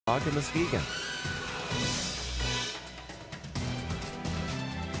Dog in Muskegon.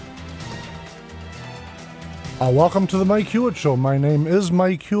 Welcome to the Mike Hewitt Show. My name is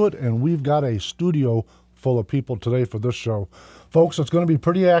Mike Hewitt, and we've got a studio full of people today for this show. Folks, it's going to be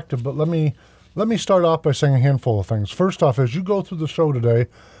pretty active, but let me start off by saying a handful of things. First off, as you go through the show today,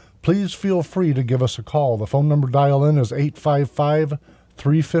 please feel free to give us a call. The phone number dial in is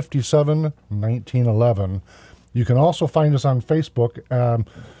 855-357-1911. You can also find us on Facebook,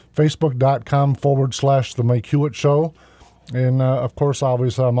 facebook.com/The Mike Hewitt Show. And, of course,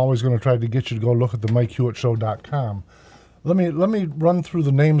 obviously, I'm always going to try to get you to go look at the MikeHewittShow.com. Let me run through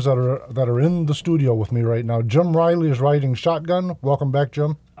the names that are in the studio with me right now. Jim Riley is riding shotgun. Welcome back,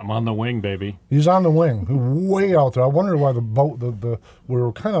 Jim. I'm on the wing, baby. He's on the wing, way out there. I wonder why the boat,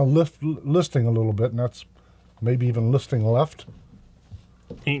 we're kind of listing a little bit, and that's maybe even listing left.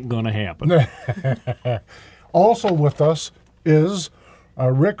 Ain't going to happen. Also with us is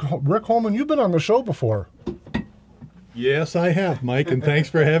Rick Holman. You've been on the show before. Yes, I have, Mike, and thanks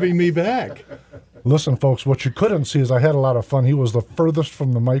for having me back. Listen, folks, what you couldn't see is I had a lot of fun. He was the furthest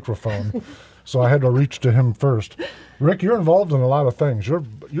from the microphone, so I had to reach to him first. Rick, you're involved in a lot of things.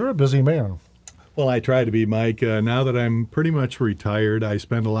 You're a busy man. Well, I try to be, Mike. Now that I'm pretty much retired, I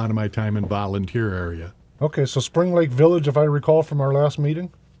spend a lot of my time in volunteer area. Okay, so Spring Lake Village, if I recall from our last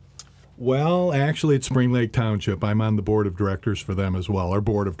meeting? Well, actually, it's Spring Lake Township. I'm on the board of directors for them as well, our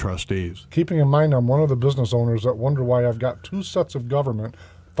board of trustees. Keeping in mind I'm one of the business owners that wonder why I've got two sets of government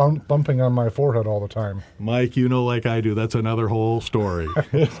bumping on my forehead all the time. Mike, you know like I do, that's another whole story.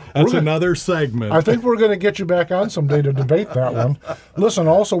 That's another segment. I think we're going to get you back on someday to debate that one. Listen,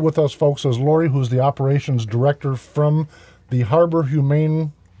 also with us, folks, is Lori, who's the operations director from the Harbor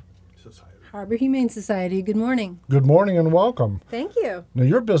Humane Society. Good morning. Good morning and welcome. Thank you. Now,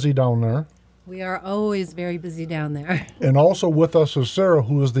 you're busy down there. We are always very busy down there. And also with us is Sarah,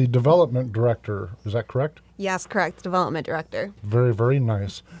 who is the development director. Is that correct? Yes, correct. Development director. Very, very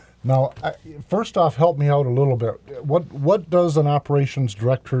nice. Now, first off, help me out a little bit. What does an operations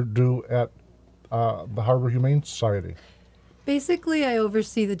director do at the Harbor Humane Society? Basically, I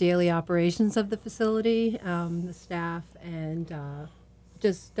oversee the daily operations of the facility, the staff, and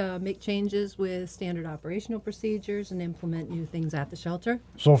just make changes with standard operational procedures and implement new things at the shelter.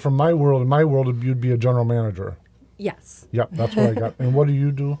 So from in my world, you'd be a general manager. Yes. Yep, that's what I got. And what do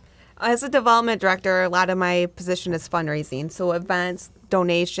you do? As a development director, a lot of my position is fundraising. So events,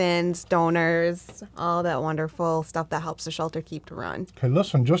 donations, donors, all that wonderful stuff that helps the shelter keep to run. Okay,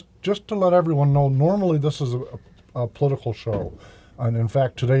 listen, just to let everyone know, normally this is a political show. And in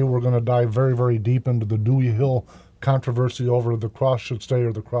fact, today we're going to dive very, very deep into the Dewey Hill controversy over the cross should stay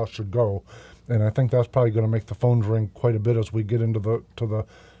or the cross should go. And I think that's probably going to make the phones ring quite a bit as we get into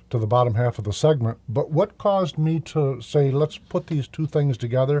the bottom half of the segment. But what caused me to say, let's put these two things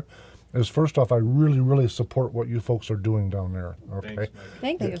together is, first off, I really, really support what you folks are doing down there. Okay.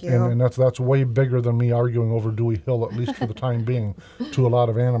 Thank you. And that's way bigger than me arguing over Dewey Hill, at least for the time being, to a lot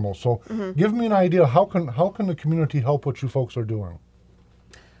of animals. So give me an idea, how can the community help what you folks are doing?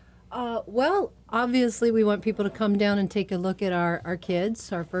 Well, obviously, we want people to come down and take a look at our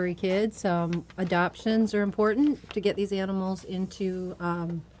kids, our furry kids. Adoptions are important to get these animals into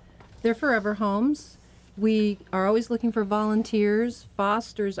their forever homes. We are always looking for volunteers.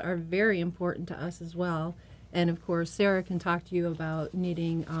 Fosters are very important to us as well. And, of course, Sarah can talk to you about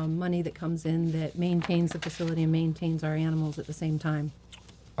needing money that comes in that maintains the facility and maintains our animals at the same time.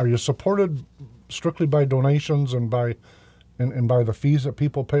 Are you supported strictly by donations and by the fees that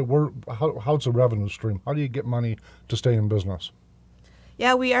people pay? How's the revenue stream? How do you get money to stay in business?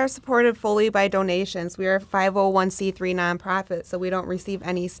 Yeah, we are supported fully by donations. We are a 501c3 nonprofit, so we don't receive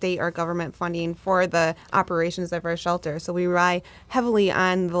any state or government funding for the operations of our shelter. So we rely heavily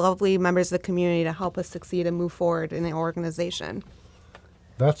on the lovely members of the community to help us succeed and move forward in the organization.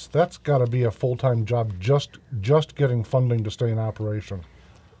 That's got to be a full-time job, just getting funding to stay in operation.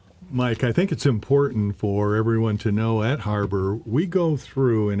 Mike, I think it's important for everyone to know at Harbor, we go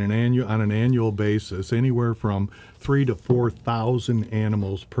through on an annual basis anywhere from 3,000 to 4,000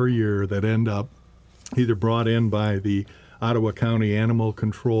 animals per year that end up either brought in by the Ottawa County Animal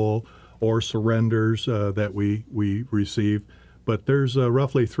Control or surrenders that we receive. But there's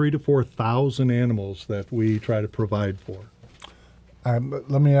roughly 3,000 to 4,000 animals that we try to provide for.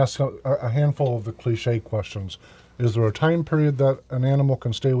 Let me ask a handful of the cliche questions. Is there a time period that an animal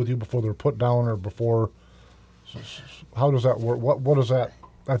can stay with you before they're put down, or before? How does that work? What is that?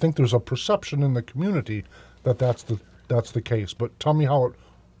 I think there's a perception in the community that that's the case. But tell me how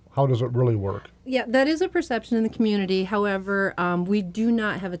how does it really work? Yeah, that is a perception in the community. However, we do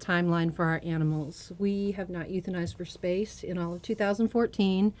not have a timeline for our animals. We have not euthanized for space in all of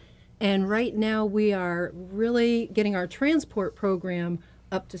 2014. And right now we are really getting our transport program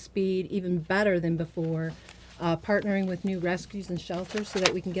up to speed, even better than before, partnering with new rescues and shelters so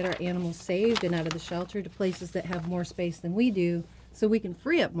that we can get our animals saved and out of the shelter to places that have more space than we do, so we can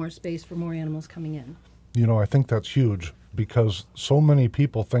free up more space for more animals coming in. You know, I think that's huge because so many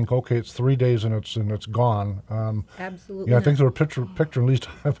people think, okay, it's 3 days and it's gone. Absolutely. Yeah, I not. think they're picturing, at least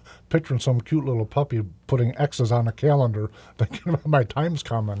I'm picturing some cute little puppy putting X's on a calendar, thinking my time's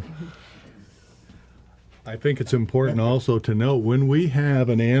coming. I think it's important also to note when we have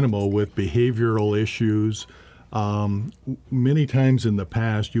an animal with behavioral issues, many times in the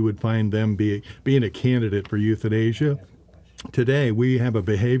past you would find them being a candidate for euthanasia. Today we have a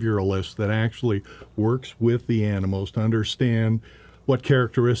behavioralist that actually works with the animals to understand what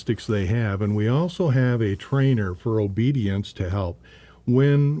characteristics they have, and we also have a trainer for obedience to help.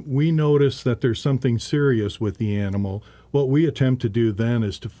 When we notice that there's something serious with the animal, what we attempt to do then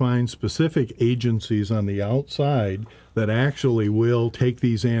is to find specific agencies on the outside that actually will take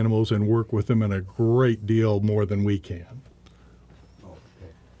these animals and work with them in a great deal more than we can.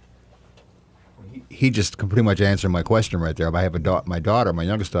 He just pretty much answered my question right there. I have my daughter, my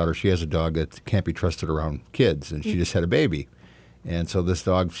youngest daughter, she has a dog that can't be trusted around kids, and she just had a baby. And so this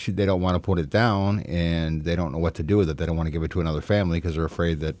dog, they don't want to put it down, and they don't know what to do with it. They don't want to give it to another family because they're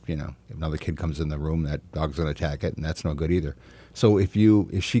afraid that, you know, if another kid comes in the room, that dog's going to attack it, and that's no good either. So if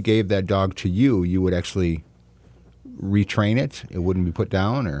she gave that dog to you, you would actually retrain it? It wouldn't be put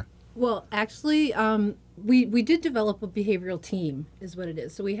down, or? Well, actually, we did develop a behavioral team, is what it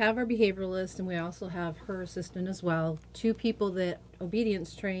is. So we have our behavioralist, and we also have her assistant as well. 2 people that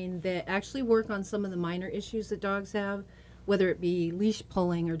obedience train that actually work on some of the minor issues that dogs have, whether it be leash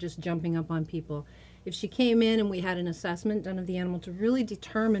pulling or just jumping up on people. If she came in and we had an assessment done of the animal to really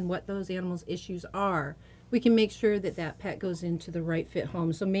determine what those animals' issues are, we can make sure that that pet goes into the right fit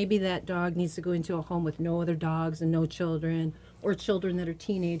home. So maybe that dog needs to go into a home with no other dogs and no children, or children that are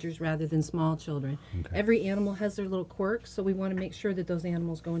teenagers rather than small children. Okay. Every animal has their little quirks, so we want to make sure that those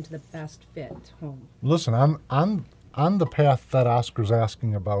animals go into the best fit home. Listen, on the path that Oscar's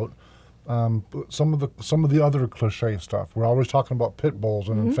asking about, some of the other cliche stuff. We're always talking about pit bulls,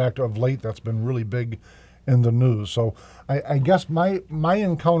 and in fact, of late, that's been really big in the news. So I guess my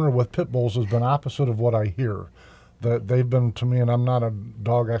encounter with pit bulls has been opposite of what I hear. That they've been, to me, and I'm not a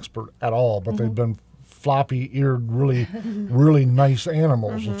dog expert at all, but they've been floppy-eared, really nice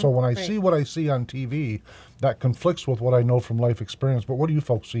animals. And so when I see what I see on TV, that conflicts with what I know from life experience. But what do you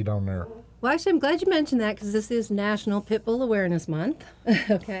folks see down there? Well, actually, I'm glad you mentioned that because this is National Pit Bull Awareness Month.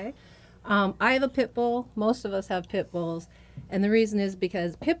 Okay. I have a pit bull. Most of us have pit bulls. And the reason is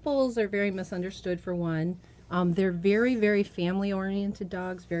because pit bulls are very misunderstood, for one. They're very, very family-oriented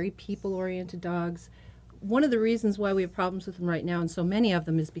dogs, very people-oriented dogs. One of the reasons why we have problems with them right now, and so many of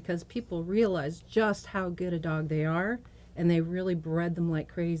them, is because people realize just how good a dog they are, and they really bred them like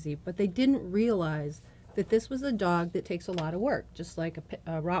crazy. But they didn't realize that this was a dog that takes a lot of work, just like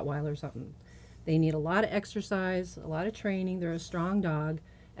a Rottweiler or something. They need a lot of exercise, a lot of training. They're a strong dog.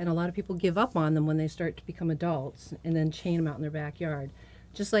 And a lot of people give up on them when they start to become adults and then chain them out in their backyard.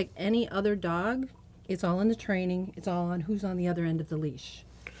 Just like any other dog, it's all in the training. It's all on who's on the other end of the leash.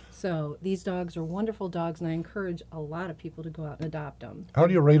 So these dogs are wonderful dogs, and I encourage a lot of people to go out and adopt them. How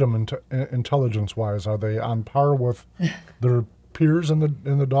do you rate them intelligence-wise? Are they on par with their peers in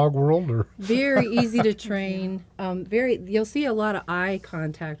the dog world, or? Very easy to train. You'll see a lot of eye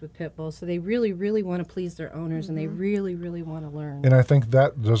contact with pit bulls, so they really, really want to please their owners, and they really, really want to learn. And I think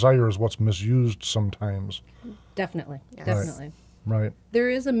that desire is what's misused sometimes. Definitely, Yes. definitely. Right. There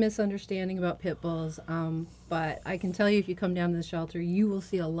is a misunderstanding about pit bulls, but I can tell you, if you come down to the shelter, you will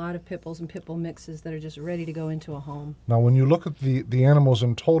see a lot of pit bulls and pit bull mixes that are just ready to go into a home. Now, when you look at the animals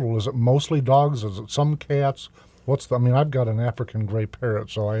in total, is it mostly dogs? Is it some cats? I mean, I've got an African gray parrot,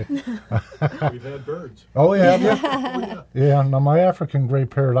 so We've had birds. Oh, yeah. Yeah. Now, my African gray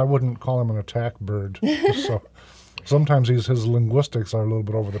parrot, I wouldn't call him an attack bird. So sometimes his linguistics are a little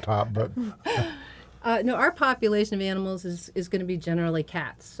bit over the top, but. No, our population of animals is going to be generally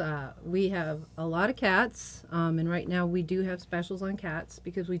cats. We have a lot of cats, and right now we do have specials on cats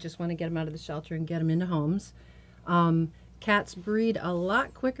because we just want to get them out of the shelter and get them into homes. Cats breed a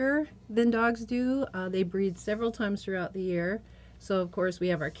lot quicker than dogs do. They breed several times throughout the year. So, of course, we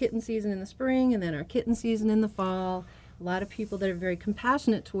have our kitten season in the spring and then our kitten season in the fall. A lot of people that are very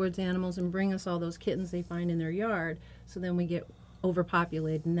compassionate towards animals and bring us all those kittens they find in their yard. So then we get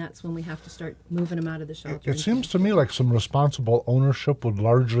overpopulated, and that's when we have to start moving them out of the shelter. It seems to me like some responsible ownership would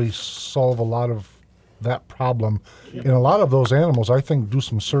largely solve a lot of that problem. And a lot of those animals, I think, do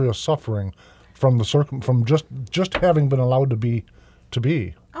some serious suffering from from just having been allowed to be.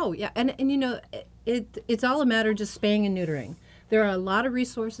 Oh yeah, and you know, it's all a matter of just spaying and neutering. There are a lot of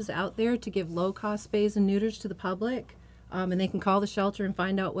resources out there to give low-cost spays and neuters to the public, and they can call the shelter and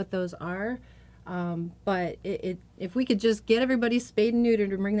find out what those are. But if we could just get everybody spayed and neutered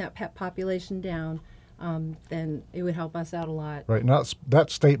and bring that pet population down, then it would help us out a lot. Right. Now,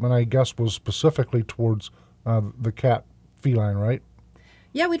 that statement, I guess, was specifically towards the cat feline, right?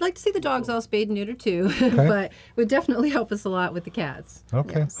 Yeah, we'd like to see the dogs all spayed and neutered too, but it would definitely help us a lot with the cats.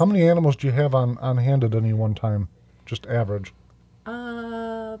 Okay. Yes. How many animals do you have on hand at any one time? Just average.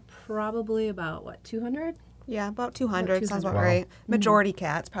 Probably about, what, 200? Yeah, about 200 sounds about 200. right. Majority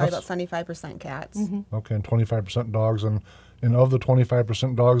cats, probably That's- about 75% cats. Okay, and 25% dogs. And of the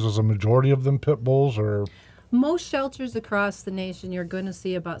 25% dogs, is a majority of them pit bulls or? Most shelters across the nation, you're going to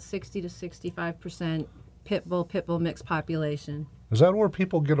see about 60 to 65% pit bull mixed population. Is that where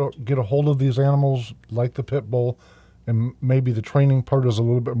people get a hold of these animals like the pit bull, and maybe the training part is a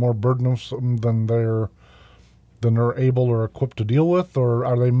little bit more burdensome than they're able or equipped to deal with, or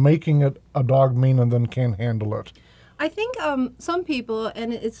are they making it a dog mean and then can't handle it? I think some people,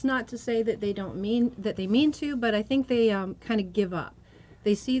 and it's not to say that they mean to, but I think they kind of give up.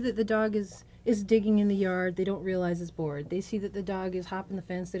 They see that the dog is digging in the yard. They don't realize it's bored. They see that the dog is hopping the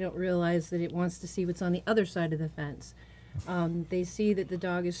fence. They don't realize that it wants to see what's on the other side of the fence. They see that the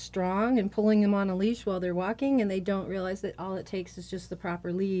dog is strong and pulling them on a leash while they're walking, and they don't realize that all it takes is just the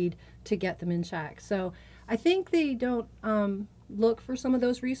proper lead to get them in check. So I think they don't look for some of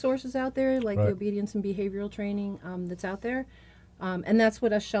those resources out there, like Right. the obedience and behavioral training that's out there. And that's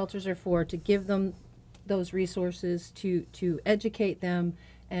what us shelters are for, to give them those resources to educate them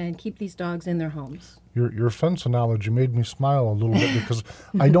and keep these dogs in their homes. Your fence analogy made me smile a little bit because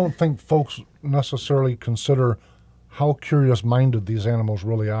I don't think folks necessarily consider how curious-minded these animals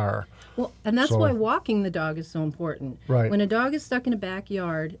really are. Well, and that's So- why walking the dog is so important. Right. When a dog is stuck in a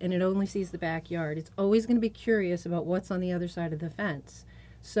backyard and it only sees the backyard, it's always going to be curious about what's on the other side of the fence.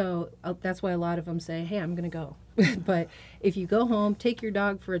 So that's why a lot of them say, hey, I'm going to go. But if you go home, take your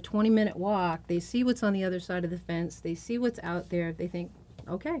dog for a 20-minute walk, they see what's on the other side of the fence, they see what's out there, they think,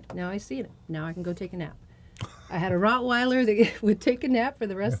 okay, now I see it. Now I can go take a nap. I had a Rottweiler that would take a nap for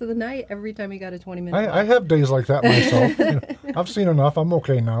the rest of the night every time he got a 20-minute walk. I have days like that myself. I've seen enough. I'm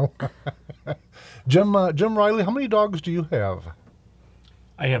okay now. Jim Riley, how many dogs do you have?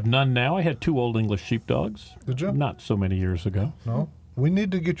 I have none now. I had 2 old English sheepdogs. Did you? Not so many years ago. No? We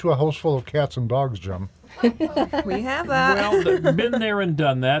need to get you a house full of cats and dogs, Jim. We have that. Well, been there and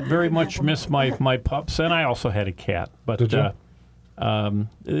done that. Very much miss my pups, and I also had a cat. But Did you?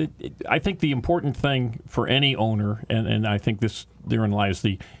 I think the important thing for any owner, and I think therein lies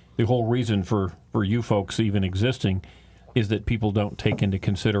the whole reason for you folks even existing, is that people don't take into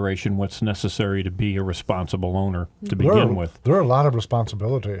consideration what's necessary to be a responsible owner to begin with. There are a lot of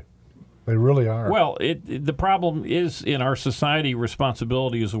responsibility. They really are. Well, the problem is in our society,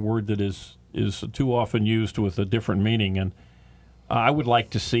 responsibility is a word that is too often used with a different meaning, and I would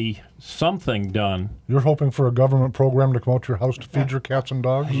like to see something done. You're hoping for a government program to come out to your house to feed your cats and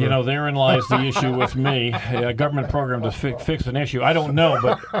dogs? You know, therein lies the issue with me. A government program to fix an issue. I don't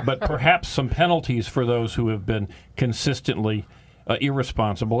know, but perhaps some penalties for those who have been consistently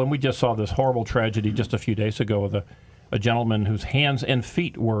irresponsible. And we just saw this horrible tragedy just a few days ago with a gentleman whose hands and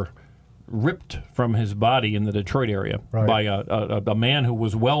feet were ripped from his body in the Detroit area Right. by a man who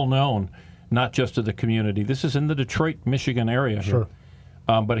was well known, not just to the community. This is in the Detroit, Michigan area Sure.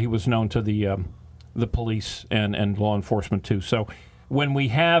 here. But he was known to the police and law enforcement too. So when we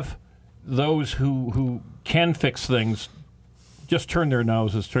have those who can fix things just turn their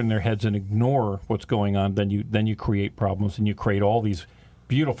noses, turn their heads, and ignore what's going on, then you create problems, and you create all these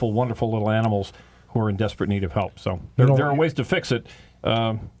beautiful, wonderful little animals who are in desperate need of help. So there are ways to fix it.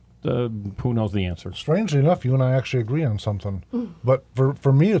 Who knows the answer? Strangely enough, you and I actually agree on something. But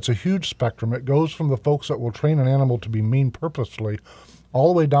for me, it's a huge spectrum. It goes from the folks that will train an animal to be mean purposely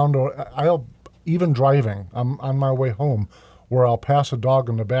all the way down to, even driving, I'm on my way home, where I'll pass a dog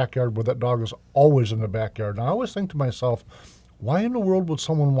in the backyard where that dog is always in the backyard. And I always think to myself, why in the world would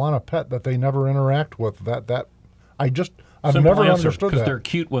someone want a pet that they never interact with? I've Simple never answer, understood because that. they're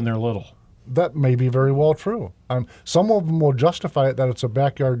cute when they're little. That may be very well true. Some of them will justify it that it's a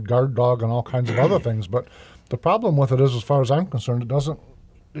backyard guard dog and all kinds of other things, but the problem with it is, as far as I'm concerned,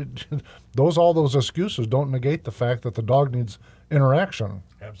 all those excuses don't negate the fact that the dog needs interaction.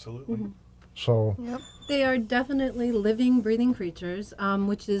 Absolutely. So They are definitely living, breathing creatures,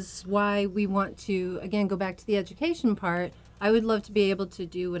 which is why we want to, again, go back to the education part. I would love to be able to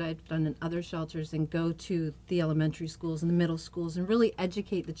do what I've done in other shelters and go to the elementary schools and the middle schools and really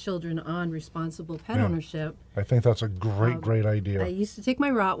educate the children on responsible pet ownership. I think that's a great idea. I used to take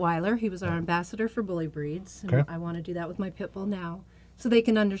my Rottweiler. He was our ambassador for bully breeds. And Okay. I want to do that with my pit bull now, so they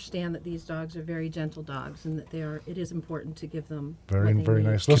can understand that these dogs are very gentle dogs and that it is important to give them Very, what they very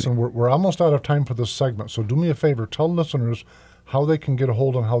need. nice. Listen, we're almost out of time for this segment, so do me a favor. Tell listeners how they can get a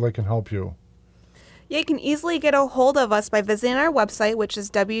hold and how they can help you. Yeah, you can easily get a hold of us by visiting our website, which is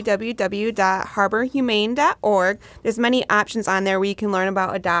www.harborhumane.org. There's many options on there where you can learn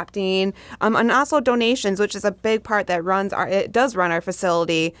about adopting, and also donations, which is a big part that does run our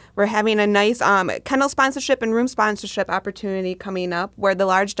facility. We're having a nice kennel sponsorship and room sponsorship opportunity coming up, where the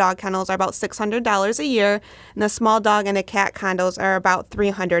large dog kennels are about $600 a year, and the small dog and the cat condos are about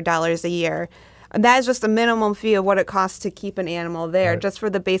 $300 a year. And that is just the minimum fee of what it costs to keep an animal there. Right. Just for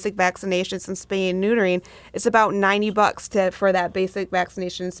the basic vaccinations and spay and neutering, it's about $90 for that basic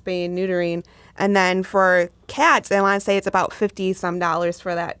vaccination, spay and neutering. And then for cats, I want to say it's about $50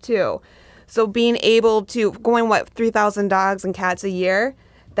 for that too. So being able to going 3,000 dogs and cats a year,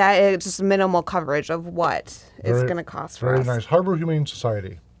 that is just minimal coverage of what it's going to cost for us. Very nice. Harbor Humane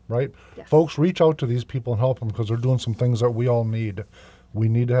Society, right? Folks, reach out to these people and help them because they're doing some things that we all need. We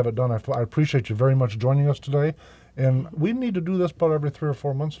need to have it done. I appreciate you very much joining us today. And we need to do this about every 3 or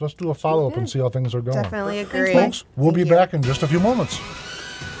 4 months. Let's do a follow-up and see how things are going. Definitely agree. Folks, we'll be Thank you. back in just a few moments.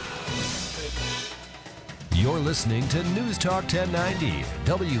 You're listening to News Talk 1090,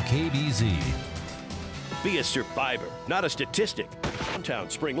 WKBZ. Be a survivor, not a statistic. Downtown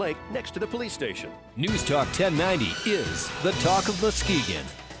Spring Lake, next to the police station. News Talk 1090 is the talk of Muskegon.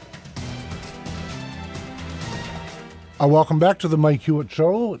 Welcome back to the Mike Hewitt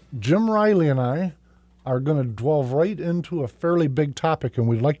Show. Jim Riley and I are going to delve right into a fairly big topic, and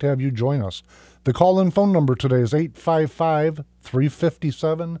we'd like to have you join us. The call-in phone number today is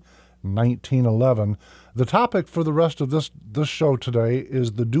 855-357-1911. The topic for the rest of this show today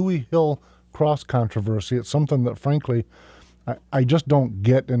is the Dewey Hill cross controversy. It's something that, frankly, I just don't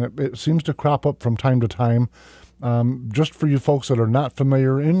get, and it seems to crop up from time to time. Just for you folks that are not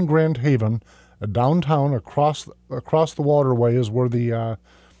familiar, in Grand Haven, downtown, across the waterway is where the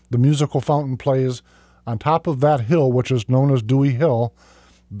musical fountain plays. On top of that hill, which is known as Dewey Hill,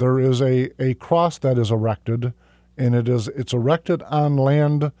 there is a cross that is erected, and it's erected on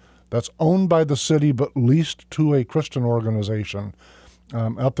land that's owned by the city but leased to a Christian organization.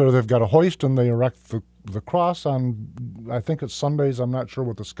 Up there, they've got a hoist, and they erect the cross on, I think it's Sundays. I'm not sure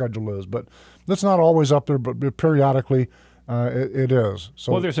what the schedule is, but it's not always up there, but periodically it is.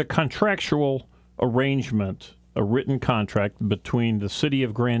 So, well, there's a contractual arrangement, a written contract between the city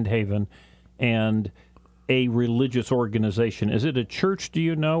of Grand Haven and a religious organization. Is it a church, do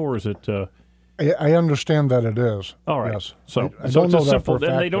you know, or is it... I understand that it is. All right. Yes. So, I so don't it's know a that simple... for a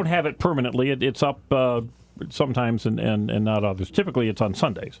And they fact, don't but- have it permanently. It's up sometimes and not others. Typically, it's on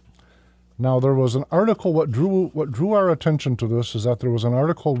Sundays. Now, there was an article. What drew our attention to this is that there was an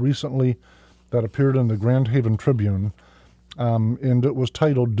article recently that appeared in the Grand Haven Tribune, and it was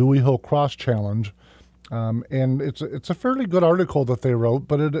titled "Dewey Hill Cross Challenge." And it's a fairly good article that they wrote,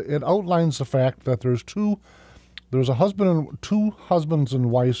 but it outlines the fact that there's two husbands and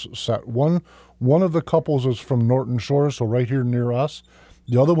wives set. One of the couples is from Norton Shores, so right here near us.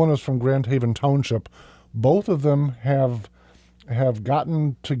 The other one is from Grand Haven Township. Both of them have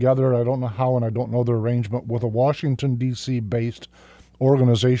gotten together, I don't know how and I don't know their arrangement, with a Washington, D.C. based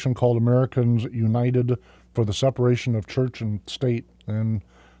organization called Americans United for the Separation of Church and State. And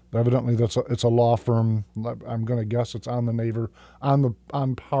evidently it's a law firm. I'm going to guess it's on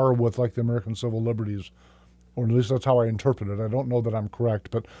par with like the American Civil Liberties, or at least that's how I interpret it. I don't know that I'm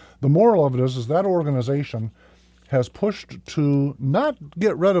correct. But the moral of it is that organization has pushed to not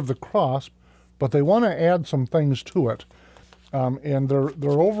get rid of the cross, but they want to add some things to it. And their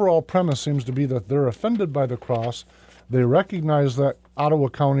overall premise seems to be that they're offended by the cross. They recognize that Ottawa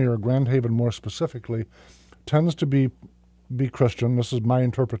County, or Grand Haven more specifically, tends to be Christian. This is my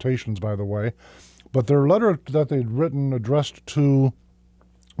interpretations, by the way. But their letter that they'd written addressed to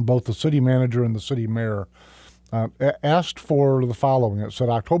both the city manager and the city mayor asked for the following. It said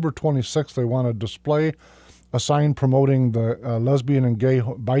October 26th they want to display a sign promoting the lesbian and gay,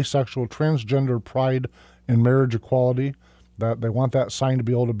 bisexual, transgender pride and marriage equality. That they want that sign to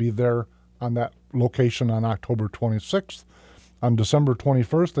be able to be there on that location on October 26th. On December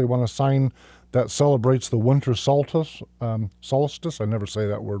 21st, they want a sign that celebrates the winter solstice. I never say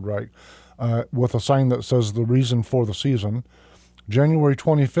that word right. With a sign that says the reason for the season. January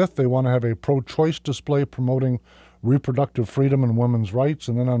 25th, they want to have a pro-choice display promoting reproductive freedom and women's rights.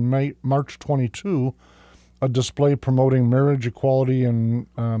 And then on March 22, a display promoting marriage equality and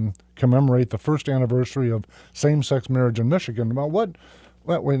commemorate the first anniversary of same-sex marriage in Michigan. Wait,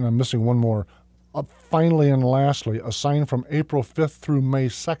 I'm missing one more. Finally and lastly, a sign from April 5th through May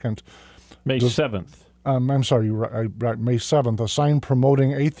 2nd. May 7th. I'm sorry, right, May 7th, a sign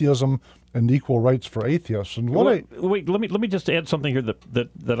promoting atheism and equal rights for atheists. And wait, let me just add something here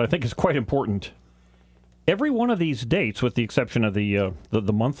that I think is quite important. Every one of these dates, with the exception of the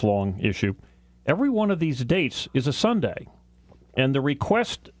month-long issue, every one of these dates is a Sunday, and the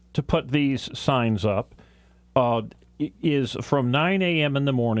request to put these signs up is from 9 a.m. in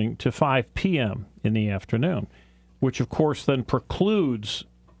the morning to 5 p.m. in the afternoon, which of course then precludes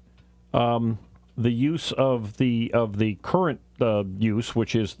the use of the current use,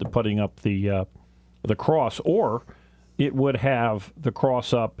 which is the putting up the cross, or it would have the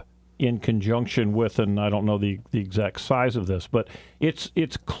cross up in conjunction with, and I don't know the exact size of this, but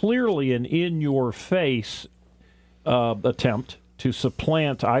it's clearly an in-your-face attempt to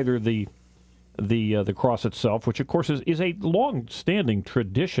supplant either the cross itself, which of course is a long-standing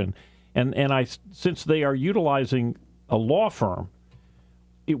tradition, and since they are utilizing a law firm,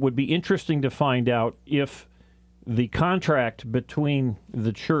 it would be interesting to find out if the contract between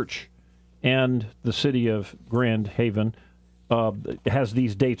the church and the city of Grand Haven has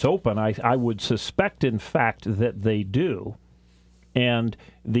these dates open. I would suspect, in fact, that they do. And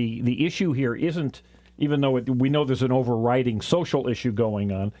the issue here isn't, even though we know there's an overriding social issue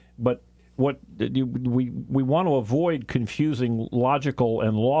going on, but what we want to avoid confusing logical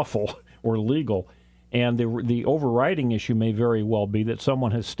and lawful or legal. And the overriding issue may very well be that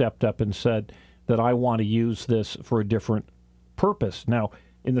someone has stepped up and said that I want to use this for a different purpose. Now,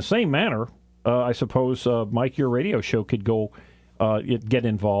 in the same manner, I suppose, Mike, your radio show could go get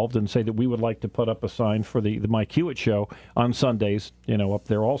involved and say that we would like to put up a sign for the Mike Hewitt show on Sundays, up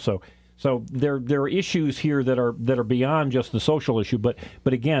there also. So there are issues here that are beyond just the social issue. But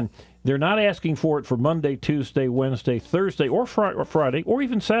again, they're not asking for it for Monday, Tuesday, Wednesday, Thursday, or Friday, or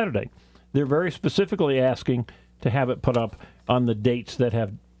even Saturday. They're very specifically asking to have it put up on the dates that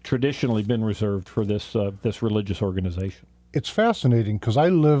have traditionally been reserved for this religious organization. It's fascinating because I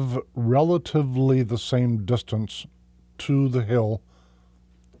live relatively the same distance to the hill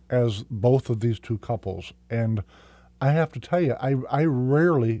as both of these two couples, and I have to tell you, I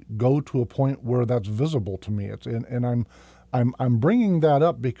rarely go to a point where that's visible to me. And I'm bringing that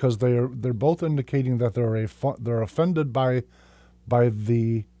up because they're both indicating that they're offended by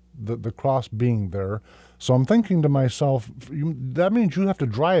the cross being there. So I'm thinking to myself, that means you have to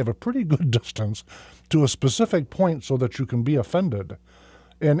drive a pretty good distance to a specific point so that you can be offended.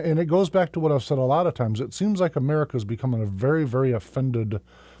 And it goes back to what I've said a lot of times. It seems like America's becoming a very, very offended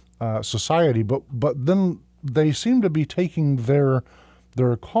society, but then they seem to be taking their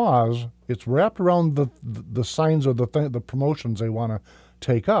cause. It's wrapped around the signs or the promotions they want to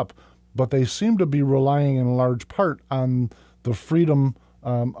take up, but they seem to be relying in large part on the freedom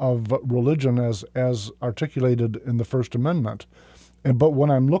of religion as articulated in the First Amendment. But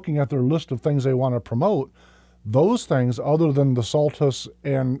when I'm looking at their list of things they want to promote, those things, other than the Saltus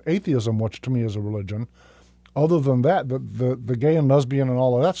and atheism, which to me is a religion, other than that, the gay and lesbian and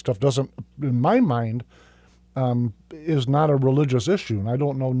all of that stuff doesn't, in my mind, is not a religious issue. And I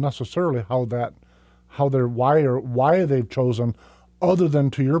don't know necessarily why they've chosen, other than,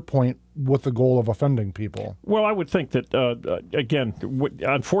 to your point, with the goal of offending people. Well, I would think that, again,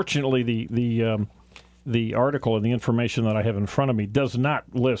 unfortunately, the article and the information that I have in front of me does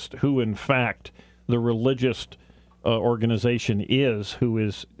not list who, in fact, the religious organization is who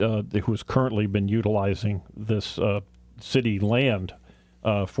has currently been utilizing this city land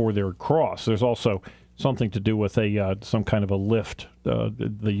for their cross. There's also something to do with some kind of a lift,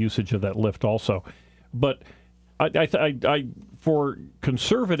 the usage of that lift also. But I for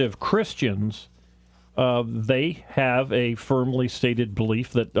conservative Christians, they have a firmly stated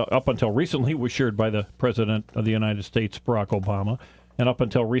belief that up until recently was shared by the President of the United States, Barack Obama, and up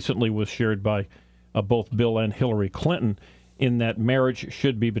until recently was shared by both Bill and Hillary Clinton, in that marriage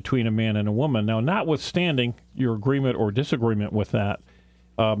should be between a man and a woman. Now, notwithstanding your agreement or disagreement with that,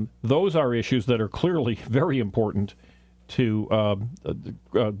 those are issues that are clearly very important to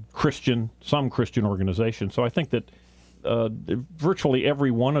some Christian organizations. So I think that virtually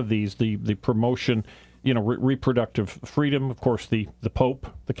every one of these, the promotion, reproductive freedom, of course, the Pope,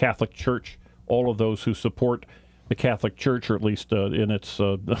 the Catholic Church, all of those who support the Catholic Church, or at least in its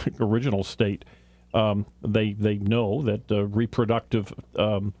original state, they know that reproductive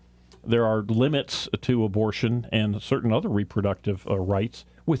there are limits to abortion and certain other reproductive rights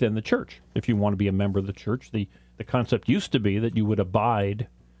within the church. If you want to be a member of the church, the concept used to be that you would abide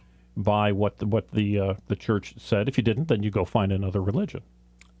by what the church said. If you didn't, then you go find another religion.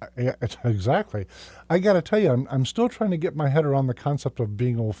 Yeah, exactly. I got to tell you, I'm still trying to get my head around the concept of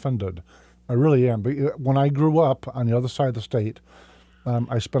being offended. I really am. But when I grew up on the other side of the state,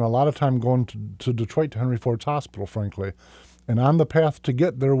 I spent a lot of time going to Detroit to Henry Ford's Hospital, frankly. And on the path to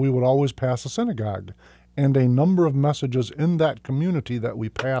get there, we would always pass a synagogue. And a number of messages in that community that we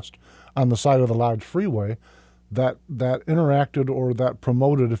passed on the side of the Lodge Freeway that interacted or that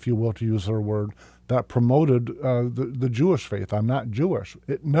promoted, if you will, to use their word, that promoted the Jewish faith. I'm not Jewish.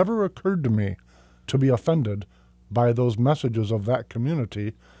 It never occurred to me to be offended by those messages of that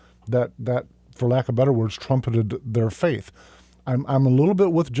community that for lack of better words, trumpeted their faith. I'm a little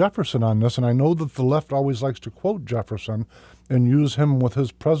bit with Jefferson on this, and I know that the left always likes to quote Jefferson and use him with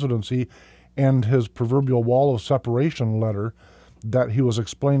his presidency and his proverbial wall of separation letter, that he was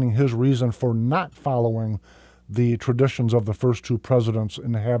explaining his reason for not following the traditions of the first two presidents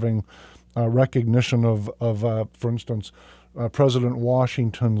and having recognition of for instance, President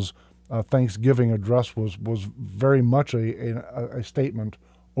Washington's Thanksgiving address was very much a statement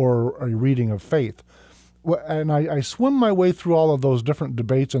or a reading of faith. And I swim my way through all of those different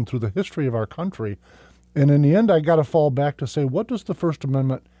debates and through the history of our country. And in the end, I got to fall back to say, what does the First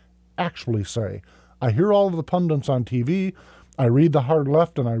Amendment actually say? I hear all of the pundits on TV. I read the hard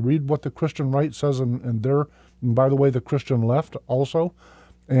left, and I read what the Christian right says, and by the way, the Christian left also.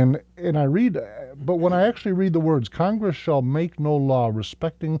 And I read, but when I actually read the words, Congress shall make no law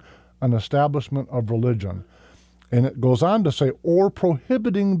respecting an establishment of religion, and it goes on to say, or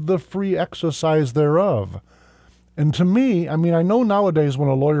prohibiting the free exercise thereof. And to me, I mean, I know nowadays when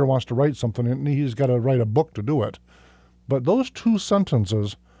a lawyer wants to write something, he's got to write a book to do it. But those two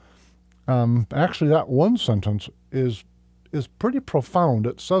sentences, actually that one sentence is pretty profound.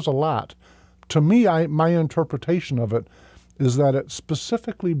 It says a lot. To me, my interpretation of it is that it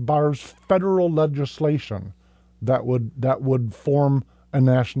specifically bars federal legislation that would form a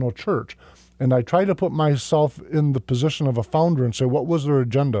national church. And I try to put myself in the position of a founder and say, what was their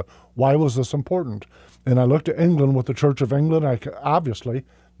agenda? Why was this important? And I looked at England with the Church of England. Obviously,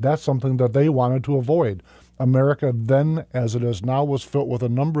 that's something that they wanted to avoid. America then, as it is now, was filled with a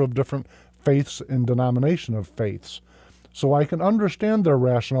number of different faiths and denomination of faiths. So I can understand their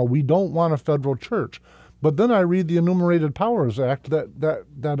rationale. We don't want a federal church. But then I read the Enumerated Powers Act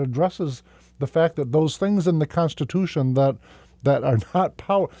that addresses the fact that those things in the Constitution that are not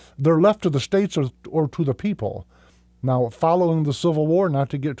power, they're left to the states or to the people. Now, following the Civil War,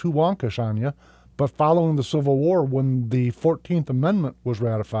 not to get too wonkish on you, but following the Civil War, when the 14th Amendment was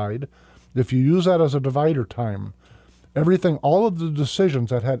ratified, if you use that as a divider time, all of the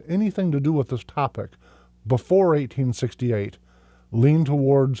decisions that had anything to do with this topic before 1868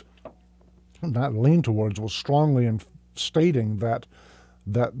 was strongly in stating that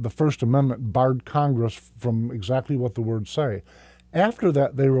the First Amendment barred Congress from exactly what the words say. After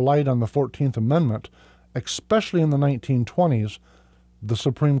that, they relied on the 14th Amendment, especially in the 1920s. The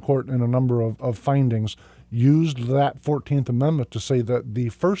Supreme Court, in a number of findings, used that 14th Amendment to say that the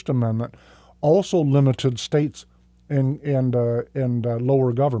First Amendment also limited states and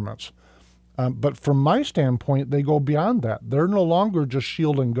lower governments. But from my standpoint, they go beyond that. They're no longer just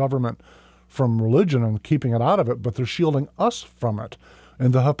shielding government from religion and keeping it out of it, but they're shielding us from it.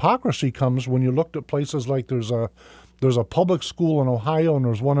 And the hypocrisy comes when you looked at places like there's a public school in Ohio and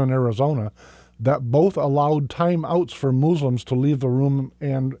there's one in Arizona that both allowed timeouts for Muslims to leave the room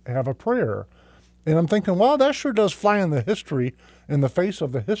and have a prayer. And I'm thinking, well, that sure does fly in the face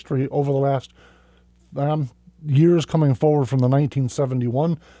of the history over the last years coming forward from the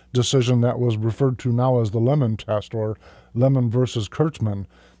 1971 decision that was referred to now as the Lemon Test, or Lemon versus Kurtzman.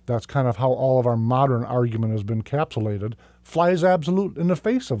 That's kind of how all of our modern argument has been encapsulated, flies absolute in the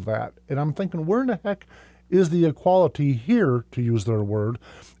face of that. And I'm thinking, where in the heck is the equality here, to use their word?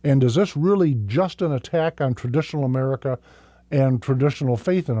 And is this really just an attack on traditional America and traditional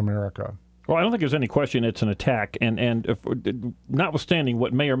faith in America? Well, I don't think there's any question it's an attack, and if, notwithstanding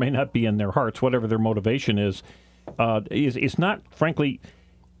what may or may not be in their hearts, whatever their motivation is not, frankly,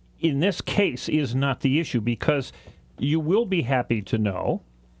 in this case, is not the issue, because you will be happy to know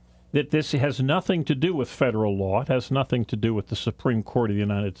that this has nothing to do with federal law. It has nothing to do with the Supreme Court of the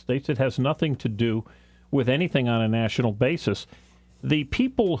United States. It has nothing to do with anything on a national basis. The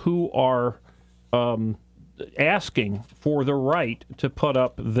people who are asking for the right to put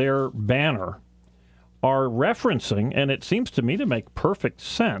up their banner are referencing, and it seems to me to make perfect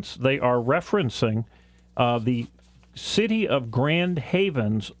sense, they are referencing the City of Grand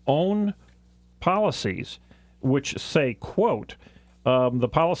Haven's own policies, which say, quote, the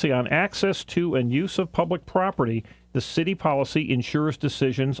policy on access to and use of public property, the city policy ensures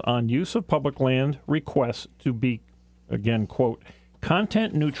decisions on use of public land requests to be, again, quote,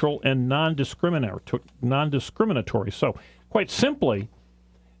 content neutral and non-discriminatory. So, quite simply,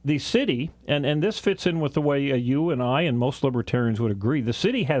 the city, and this fits in with the way you and I and most libertarians would agree, the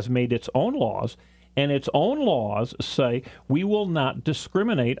city has made its own laws, and its own laws say we will not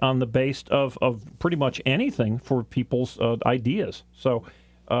discriminate on the basis of pretty much anything for people's ideas. So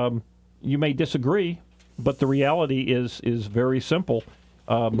you may disagree, but the reality is very simple.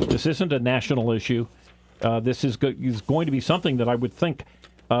 This isn't a national issue. This is going to be something that I would think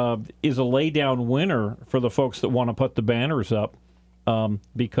is a lay-down winner for the folks that want to put the banners up,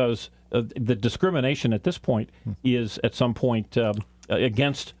 because the discrimination at this point is at some point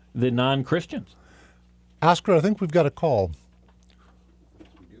against the non-Christians. Oscar, I think we've got a call.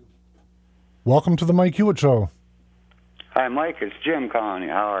 Welcome to the Mike Hewitt Show. Hi, Mike. It's Jim calling you.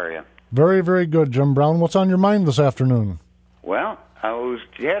 How are you? Very, very good, Jim Brown. What's on your mind this afternoon? Well,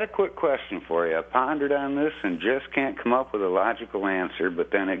 had a quick question for you. I pondered on this and just can't come up with a logical answer, but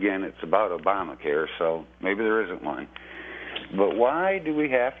then again, it's about Obamacare, so maybe there isn't one. But why do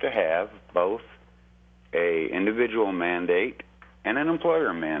we have to have both a individual mandate and an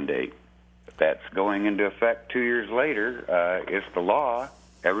employer mandate? That's going into effect 2 years later. It's the law.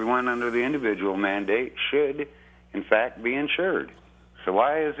 Everyone under the individual mandate should, in fact, be insured. So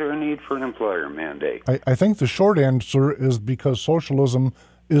why is there a need for an employer mandate? I think the short answer is because socialism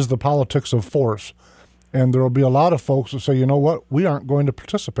is the politics of force. And there will be a lot of folks that say, you know what, we aren't going to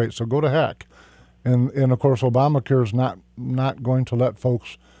participate, so go to heck. And of course, Obamacare is not going to let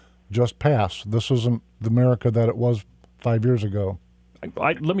folks just pass. This isn't the America that it was 5 years ago.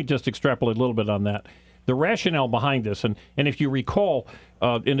 Let me just extrapolate a little bit on that. The rationale behind this, and if you recall,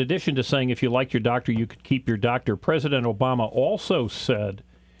 in addition to saying if you like your doctor, you could keep your doctor, President Obama also said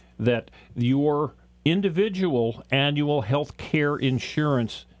that your individual annual health care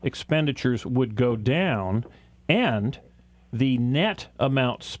insurance expenditures would go down, and the net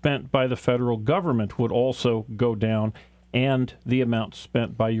amount spent by the federal government would also go down, and the amount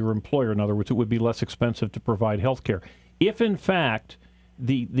spent by your employer. In other words, it would be less expensive to provide health care. If, in fact,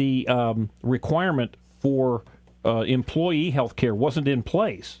 the requirement for employee health care wasn't in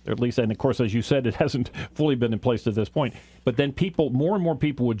place, or at least, and of course, as you said, it hasn't fully been in place at this point, but then more and more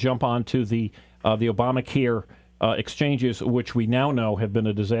people would jump onto the Obamacare exchanges, which we now know have been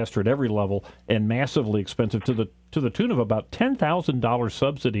a disaster at every level and massively expensive to the tune of about $10,000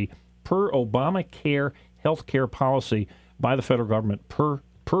 subsidy per Obamacare health care policy by the federal government per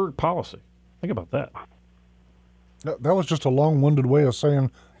policy. Think about that. That was just a long-winded way of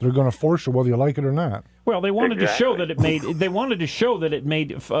saying they're going to force you whether you like it or not. Well, they wanted to show that it made. They wanted to show that it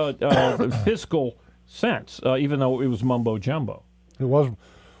made fiscal sense, even though it was mumbo jumbo. It was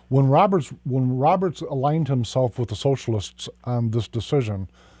when Roberts aligned himself with the socialists on this decision.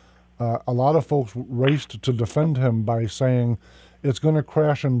 A lot of folks raced to defend him by saying it's going to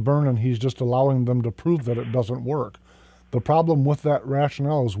crash and burn, and he's just allowing them to prove that it doesn't work. The problem with that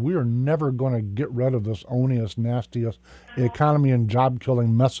rationale is we are never going to get rid of this onious, nastiest economy and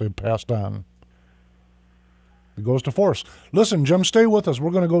job-killing mess they passed on. It goes to force. Listen, Jim, stay with us.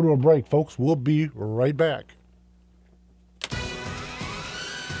 We're going to go to a break, folks. We'll be right back.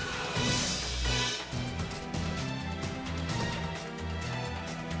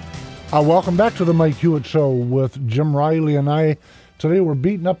 Welcome back to the Mike Hewitt Show with Jim Riley and I. Today we're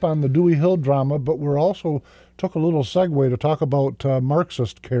beating up on the Dewey Hill drama, but we're also took a little segue to talk about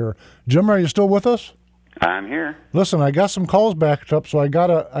Marxist care. Jim, are you still with us? I'm here. Listen, I got some calls backed up, so I've got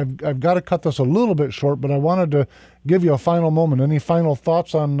to cut this a little bit short, but I wanted to give you a final moment. Any final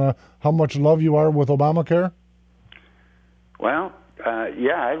thoughts on how much love you are with Obamacare? Well,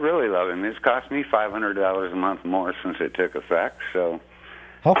 yeah, I really love him. It's cost me $500 a month more since it took effect, so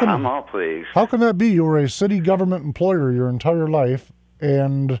I'm all pleased. How can that be? You were a city government employer your entire life,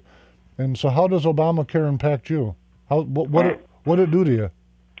 and so how does Obamacare impact you? What did it do to you?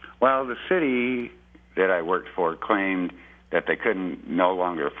 Well, the city that I worked for claimed that they couldn't no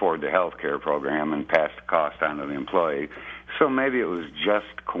longer afford the health care program and passed the cost on to the employee. So maybe it was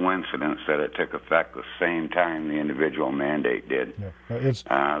just coincidence that it took effect the same time the individual mandate did.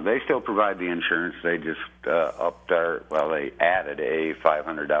 Yeah, they still provide the insurance. They just they added a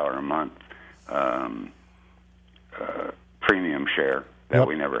 $500 a month premium share that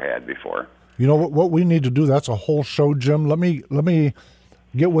we never had before. You know what we need to do? That's a whole show, Jim. Let me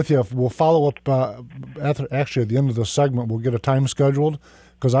get with you. We'll follow up at the end of the segment. We'll get a time scheduled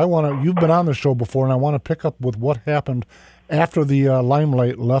because you've been on the show before, and I want to pick up with what happened after the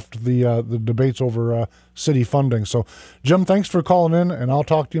limelight left the debates over city funding. So, Jim, thanks for calling in, and I'll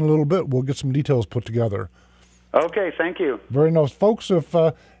talk to you in a little bit. We'll get some details put together. Okay, thank you. Very nice. Folks, if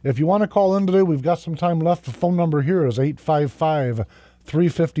you want to call in today, we've got some time left. The phone number here is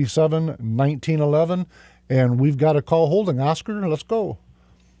 855-357-1911, and we've got a call holding. Oscar, let's go.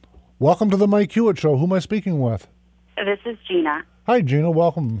 Welcome to the Mike Hewitt Show. Who am I speaking with? This is Gina. Hi, Gina.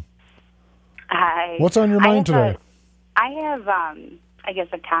 Welcome. Hi. What's on your mind today? I have, I guess,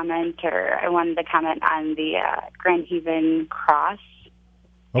 a comment, or I wanted to comment on the Grand Haven Cross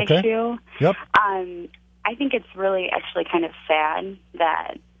issue. Yep. I think it's really actually kind of sad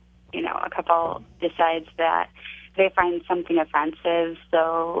that, a couple decides that they find something offensive.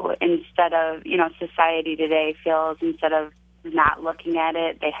 So instead of, society today feels instead of not looking at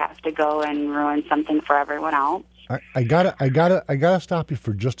it, they have to go and ruin something for everyone else. I gotta stop you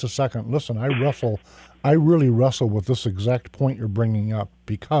for just a second. Listen, I really wrestle with this exact point you're bringing up,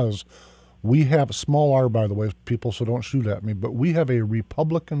 because we have, small r by the way, people, so don't shoot at me, but we have a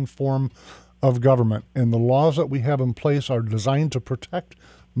Republican form of government, and the laws that we have in place are designed to protect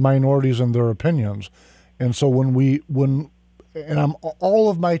minorities and their opinions. And so all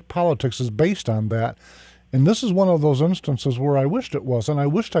of my politics is based on that. And this is one of those instances where I wished it was, and I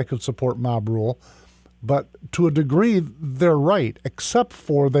wished I could support mob rule. But to a degree, they're right, except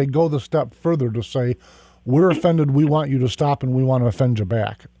for they go the step further to say, we're offended, we want you to stop, and we want to offend you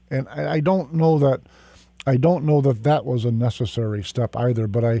back. And I don't know that that was a necessary step either.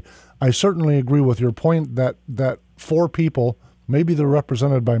 But I certainly agree with your point that for people, maybe they're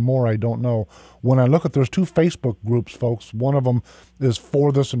represented by more, I don't know. When I look at, there's two Facebook groups, folks. One of them is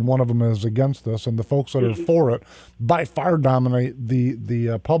for this and one of them is against this. And the folks that are for it by far dominate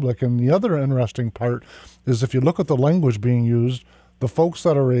the public. And the other interesting part is if you look at the language being used, the folks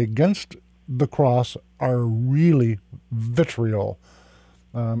that are against the cross are really vitriol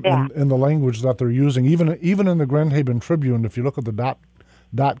in the language that they're using. Even in the Grand Haven Tribune, if you look at the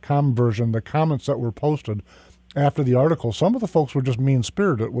 .com version, the comments that were posted after the article, some of the folks were just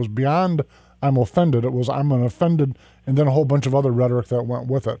mean-spirited. It was beyond I'm offended. It was I'm offended, and then a whole bunch of other rhetoric that went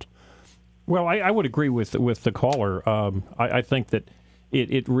with it. Well, I would agree with the caller. I think that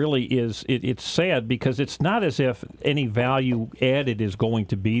it really is. It's sad because it's not as if any value added is going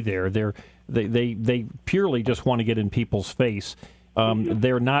to be there. They purely just want to get in people's face.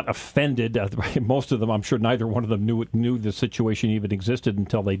 They're not offended. Most of them, I'm sure neither one of them knew the situation even existed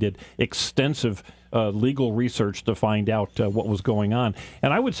until they did extensive legal research to find out what was going on.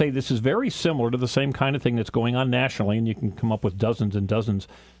 And I would say this is very similar to the same kind of thing that's going on nationally, and you can come up with dozens and dozens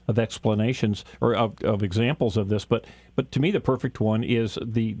of explanations or of examples of this. But to me, the perfect one is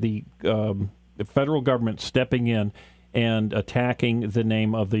the federal government stepping in and attacking the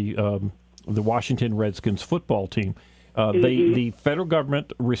name of the Washington Redskins football team. The federal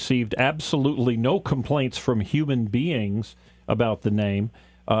government received absolutely no complaints from human beings about the name,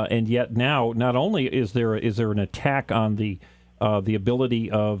 and yet now not only is there an attack on the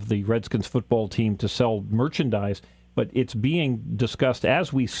ability of the Redskins football team to sell merchandise, but it's being discussed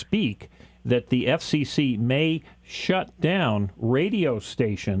as we speak that the FCC may shut down radio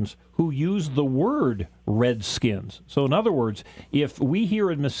stations who use the word Redskins. So in other words, if we here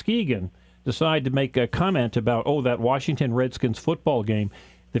in Muskegon decide to make a comment about, that Washington Redskins football game,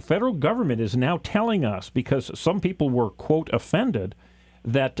 the federal government is now telling us, because some people were, quote, offended,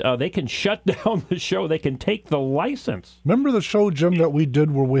 that they can shut down the show. They can take the license. Remember the show, Jim, that we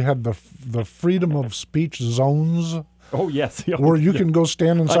did where we had the freedom of speech zones? Oh, yes. Where you can go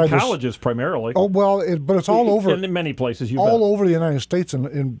stand inside colleges primarily. Oh, well, but it's all over. In many places, over the United States.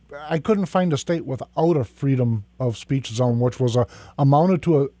 And I couldn't find a state without a freedom of speech zone, which was amounted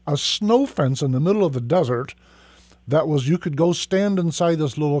to a snow fence in the middle of the desert. That was, you could go stand inside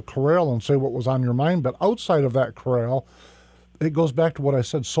this little corral and say what was on your mind. But outside of that corral, it goes back to what I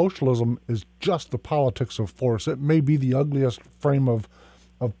said. Socialism is just the politics of force. It may be the ugliest frame of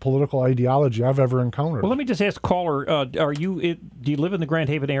political ideology I've ever encountered. Well, let me just ask, caller, do you live in the Grand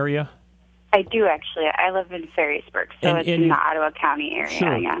Haven area? I do, actually. I live in Ferrisburg, so it's in the Ottawa County area.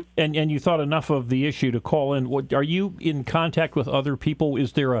 Sure. Yeah. And you thought enough of the issue to call in. Are you in contact with other people?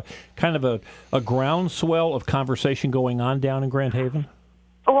 Is there a kind of a groundswell of conversation going on down in Grand Haven?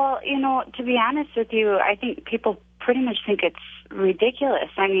 Well, to be honest with you, I think people pretty much think it's ridiculous.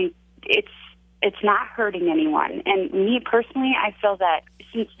 I mean, it's not hurting anyone. And me personally, I feel that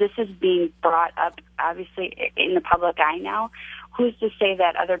since this is being brought up, obviously, in the public eye now, who's to say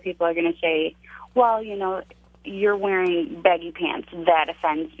that other people are going to say, well, you're wearing baggy pants. That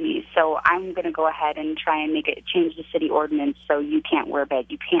offends me. So I'm going to go ahead and try and change the city ordinance so you can't wear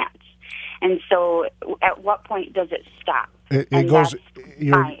baggy pants. And so at what point does it stop? It goes,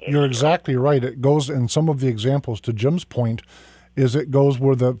 you're exactly right. It goes in some of the examples, to Jim's point, is it goes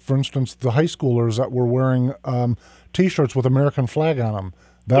where, for instance, the high schoolers that were wearing T-shirts with American flag on them,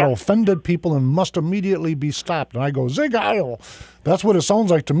 that offended people and must immediately be stopped. And I go, Zig Heil. That's what it sounds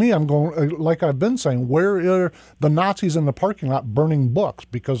like to me. I'm going, like I've been saying, where are the Nazis in the parking lot burning books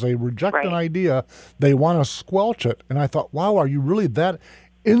because they reject an idea, they want to squelch it. And I thought, wow, are you really that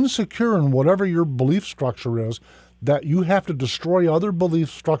insecure in whatever your belief structure is that you have to destroy other belief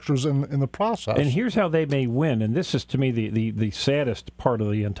structures in the process? And here's how they may win, and this is to me the saddest part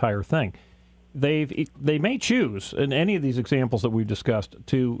of the entire thing. They may choose in any of these examples that we've discussed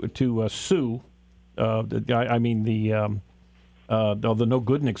to sue. The no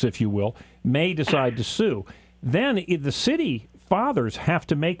goodniks, if you will, may decide to sue. Then the city fathers have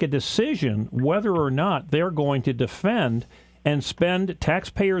to make a decision whether or not they're going to defend and spend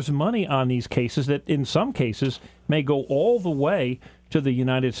taxpayers' money on these cases that in some cases may go all the way to the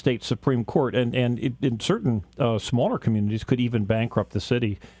United States Supreme Court, and in certain smaller communities could even bankrupt the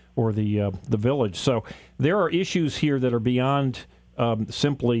city or the village. So there are issues here that are beyond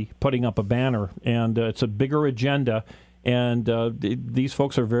simply putting up a banner, and it's a bigger agenda, and these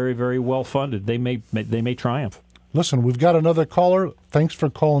folks are very, very well funded. They may triumph. Listen, we've got another caller. Thanks for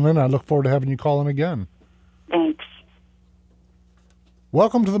calling in. I look forward to having you call in again. Thanks.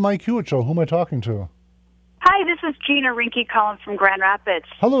 Welcome to the Mike Hewitt Show. Who am I talking to? Hi, this is Gina Rinke calling from Grand Rapids.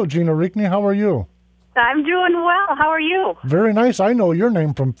 Hello, Gina Rinke. How are you? I'm doing well. How are you? Very nice. I know your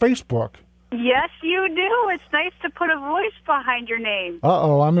name from Facebook. Yes, you do. It's nice to put a voice behind your name.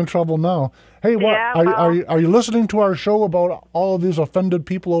 Uh-oh, I'm in trouble now. Hey, are you listening to our show about all of these offended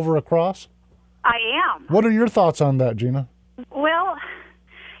people over across? I am. What are your thoughts on that, Gina? Well,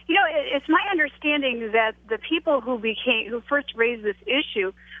 you know, it's my understanding that the people who first raised this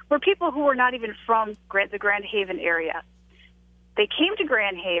issue were people who were not even from the Grand Haven area. They came to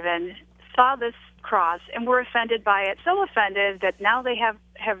Grand Haven, saw this cross, and were offended by it, so offended that now they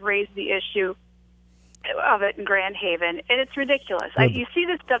have raised the issue of it in Grand Haven, and it's ridiculous. You see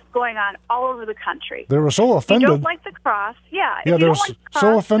this stuff going on all over the country. They were so offended. If you don't like the cross, if they you were don't like the cross,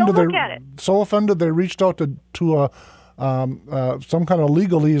 so offended. don't look at it. So offended they reached out to some kind of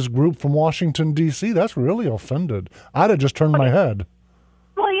legalese group from Washington, D.C. That's really offended. I'd have just turned my head.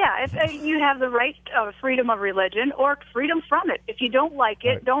 Well, yeah, if you have the right of freedom of religion or freedom from it. If you don't like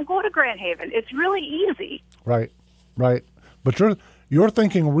it, don't go to Grand Haven. It's really easy. Right. But you're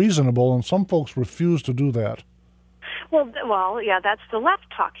thinking reasonable, and some folks refuse to do that. Well, yeah, that's the left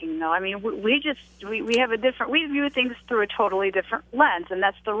talking, though. I mean, we have we view things through a totally different lens, and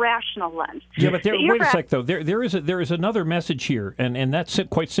that's the rational lens. Yeah, but wait a sec, though. There is another message here, and that's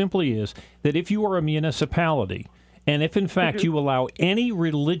quite simply is that if you are a municipality, and if in fact you allow any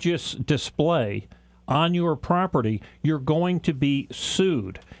religious display on your property, you're going to be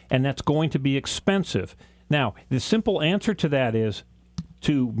sued, and that's going to be expensive. Now, the simple answer to that is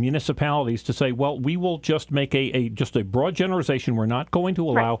to municipalities to say, well, we will just make just a broad generalization. We're not going to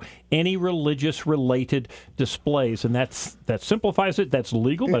allow any religious-related displays, and that simplifies it. That's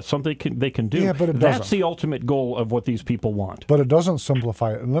legal. That's something they can do. Yeah, but that's the ultimate goal of what these people want. But it doesn't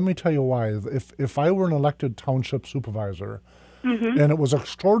simplify it, and let me tell you why. If I were an elected township supervisor, and it was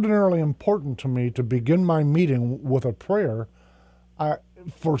extraordinarily important to me to begin my meeting with a prayer,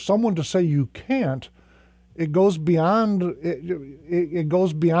 for someone to say you can't, it goes beyond it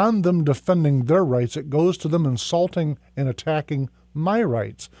goes beyond them defending their rights. It goes to them insulting and attacking my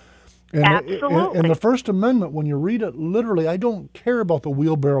rights. And Absolutely. In the First Amendment, when you read it literally, I don't care about the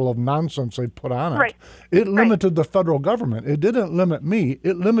wheelbarrow of nonsense they put on it. Right. It limited the federal government. It didn't limit me.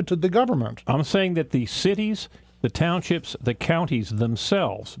 It limited the government. I'm saying that the cities, the townships, the counties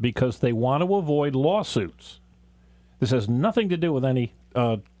themselves, because they want to avoid lawsuits. This has nothing to do with any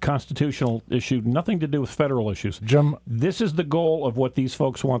constitutional issue, nothing to do with federal issues. Jim, this is the goal of what these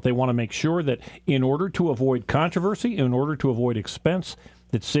folks want. They want to make sure that in order to avoid controversy, in order to avoid expense,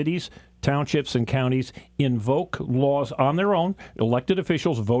 that cities, townships, and counties invoke laws on their own, elected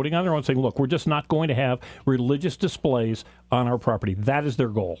officials voting on their own, saying, look, we're just not going to have religious displays on our property. That is their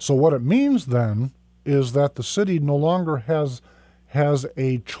goal. So what it means then is that the city no longer has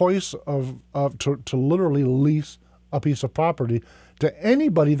a choice to literally lease a piece of property to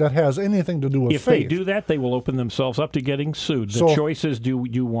anybody that has anything to do with faith. If they do that, they will open themselves up to getting sued. The choice is, do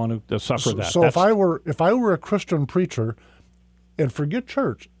you want to suffer that? So if I were a Christian preacher, and forget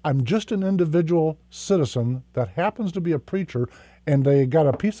church, I'm just an individual citizen that happens to be a preacher, and they got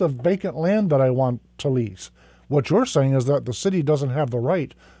a piece of vacant land that I want to lease. what you're saying is that the city doesn't have the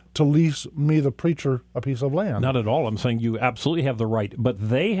right to lease me, the preacher, a piece of land. Not at all. I'm saying you absolutely have the right, but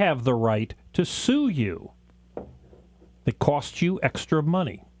they have the right to sue you. It costs you extra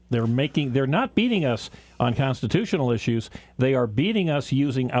money. They're not beating us on constitutional issues. They are beating us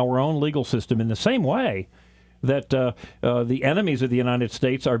using our own legal system in the same way that the enemies of the United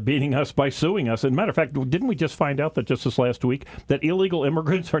States are beating us by suing us. And matter of fact, didn't we just find out that just this last week that illegal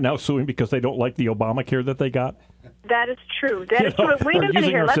immigrants are now suing because they don't like the Obamacare that they got? That is true. That is true. Wait a minute using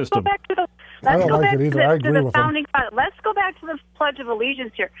here. our Let's system. go back to the. I Let's don't go like back it to either. I the, agree to with the him. founding father. Let's go back to the Pledge of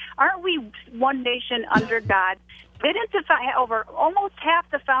Allegiance here. Aren't we one nation under God? Didn't over almost half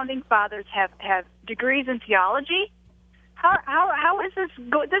the founding fathers have degrees in theology? How is this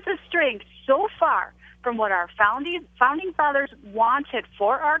go? This is straying so far from what our founding fathers wanted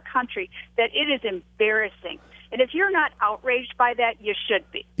for our country that it is embarrassing. And if you're not outraged by that, you should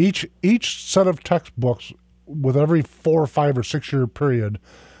be. Each set of textbooks, with every 4 or 5 or 6 year period,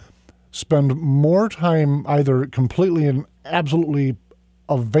 spend more time either completely and absolutely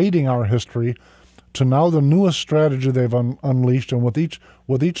evading our history to now the newest strategy they've unleashed, and with each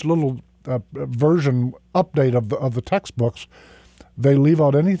little version update of the textbooks, they leave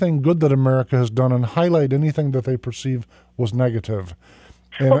out anything good that America has done and highlight anything that they perceive was negative.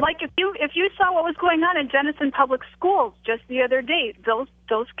 And well, like if you saw what was going on in Jenison Public Schools just the other day,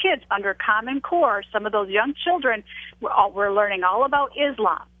 those kids under Common Core, some of those young children were learning all about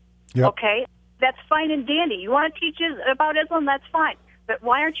Islam. Yep. Okay, that's fine and dandy. You want to teach about Islam, that's fine. But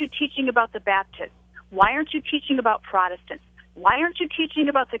why aren't you teaching about the Baptists? Why aren't you teaching about Protestants? Why aren't you teaching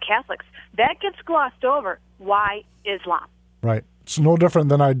about the Catholics? That gets glossed over. Why Islam? Right. It's no different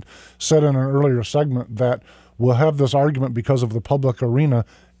than I'd said in an earlier segment that we'll have this argument because of the public arena,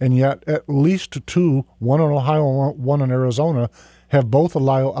 and yet at least two, one in Ohio and one in Arizona, have both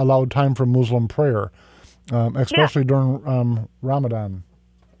allowed time for Muslim prayer, especially during Ramadan.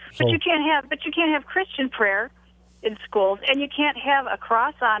 But you can't have Christian prayer in schools, and you can't have a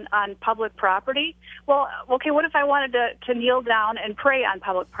cross on public property. Well, okay, what if I wanted to kneel down and pray on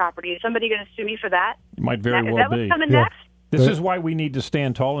public property? Is somebody going to sue me for that? Might very well is that be. What's coming next? This is why we need to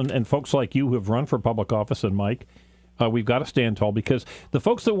stand tall, and folks like you who have run for public office, and Mike, we've got to stand tall, because the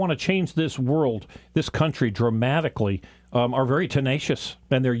folks that want to change this world, this country dramatically, are very tenacious,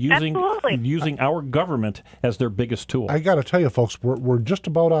 and they're using our government as their biggest tool. I got to tell you, folks, we're just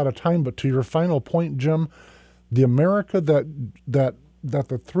about out of time, but to your final point, Jim, the America that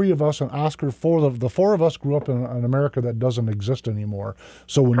the three of us and Oscar, the four of us grew up in an America that doesn't exist anymore.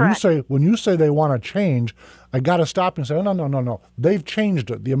 So when you say they want to change, I got to stop and say, no. They've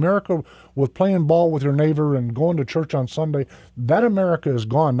changed it. The America with playing ball with your neighbor and going to church on Sunday, that America is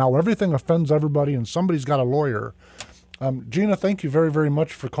gone. Now everything offends everybody, and somebody's got a lawyer. Gina, thank you very, very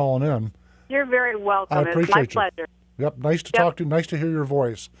much for calling in. You're very welcome. I appreciate It's my pleasure. Yep, nice to talk to you. Nice to hear your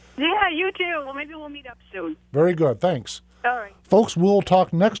voice. Yeah, you too. Well, maybe we'll meet up soon. Very good. Thanks. All right. Folks, we'll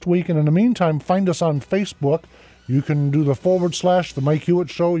talk next week, and in the meantime, find us on Facebook. You can do the / The Mike Hewitt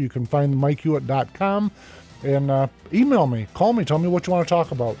Show. You can find MikeHewitt.com, and email me, call me, tell me what you want to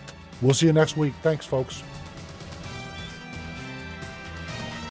talk about. We'll see you next week. Thanks, folks.